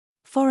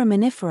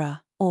Foraminifera,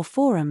 or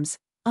forams,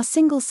 are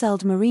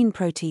single-celled marine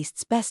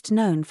protists best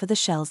known for the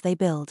shells they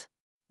build.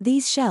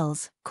 These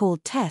shells,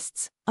 called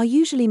tests, are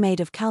usually made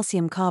of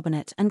calcium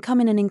carbonate and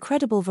come in an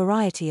incredible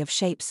variety of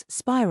shapes: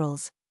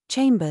 spirals,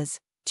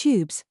 chambers,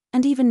 tubes,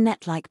 and even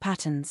net-like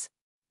patterns.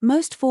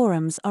 Most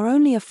forams are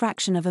only a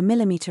fraction of a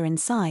millimeter in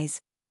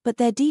size, but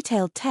their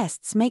detailed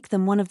tests make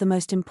them one of the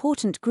most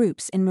important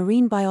groups in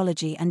marine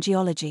biology and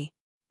geology.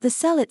 The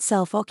cell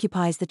itself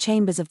occupies the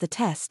chambers of the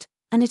test,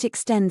 and it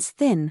extends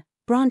thin,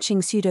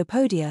 branching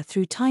pseudopodia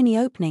through tiny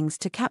openings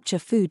to capture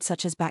food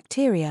such as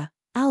bacteria,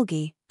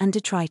 algae, and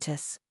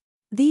detritus.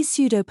 These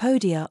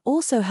pseudopodia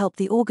also help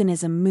the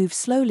organism move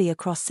slowly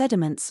across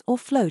sediments or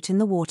float in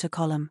the water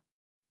column.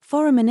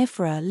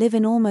 Foraminifera live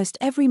in almost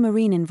every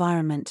marine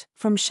environment,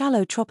 from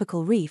shallow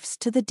tropical reefs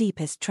to the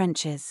deepest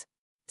trenches.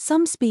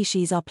 Some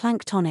species are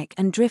planktonic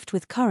and drift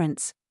with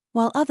currents,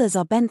 while others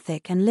are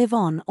benthic and live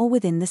on or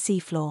within the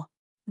seafloor.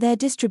 Their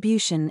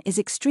distribution is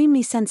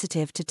extremely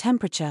sensitive to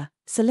temperature,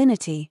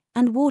 salinity,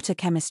 and water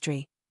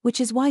chemistry, which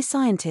is why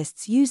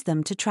scientists use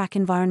them to track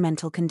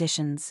environmental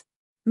conditions.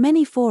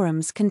 Many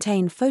forams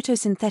contain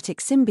photosynthetic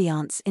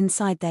symbionts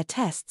inside their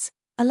tests,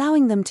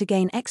 allowing them to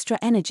gain extra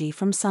energy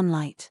from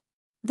sunlight.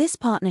 This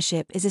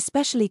partnership is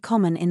especially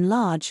common in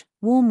large,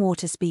 warm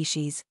water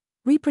species.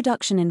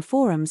 Reproduction in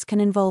forams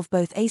can involve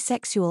both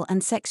asexual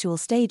and sexual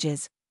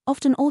stages,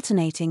 often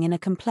alternating in a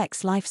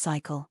complex life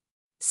cycle.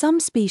 Some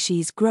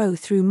species grow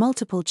through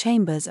multiple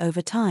chambers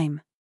over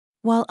time,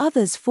 while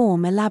others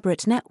form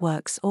elaborate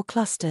networks or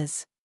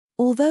clusters.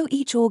 Although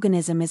each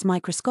organism is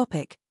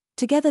microscopic,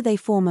 together they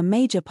form a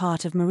major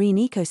part of marine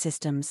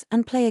ecosystems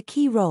and play a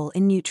key role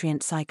in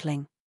nutrient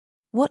cycling.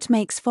 What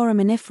makes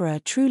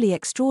Foraminifera truly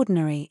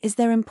extraordinary is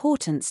their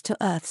importance to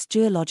Earth's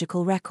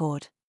geological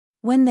record.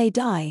 When they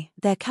die,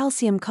 their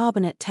calcium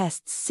carbonate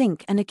tests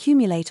sink and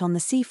accumulate on the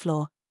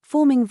seafloor,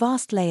 forming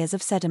vast layers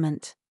of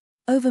sediment.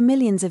 Over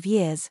millions of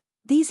years,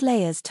 these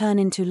layers turn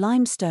into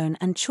limestone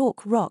and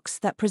chalk rocks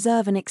that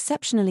preserve an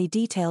exceptionally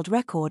detailed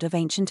record of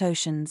ancient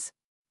oceans.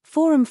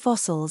 Foram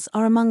fossils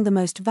are among the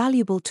most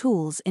valuable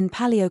tools in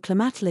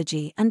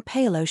paleoclimatology and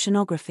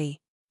paleoceanography.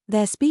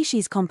 Their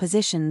species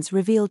compositions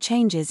reveal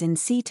changes in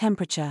sea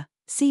temperature,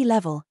 sea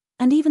level,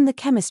 and even the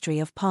chemistry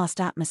of past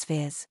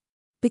atmospheres.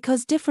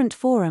 Because different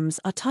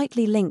forams are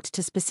tightly linked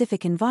to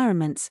specific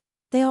environments,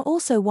 they are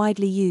also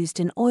widely used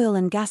in oil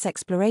and gas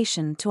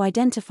exploration to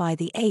identify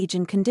the age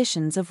and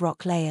conditions of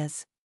rock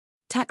layers.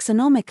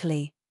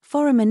 Taxonomically,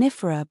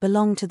 Foraminifera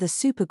belong to the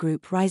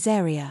supergroup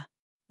Rhizaria.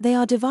 They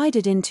are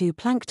divided into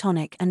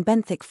planktonic and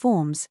benthic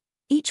forms,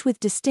 each with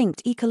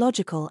distinct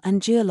ecological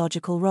and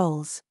geological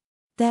roles.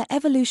 Their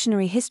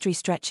evolutionary history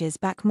stretches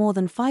back more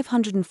than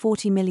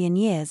 540 million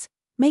years,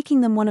 making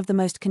them one of the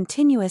most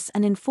continuous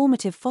and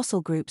informative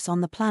fossil groups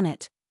on the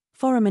planet.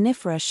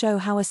 Foraminifera show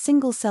how a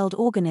single-celled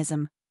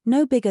organism,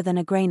 no bigger than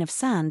a grain of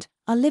sand,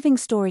 are living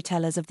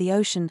storytellers of the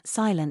ocean,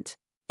 silent,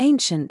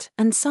 ancient,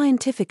 and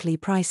scientifically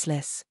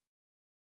priceless.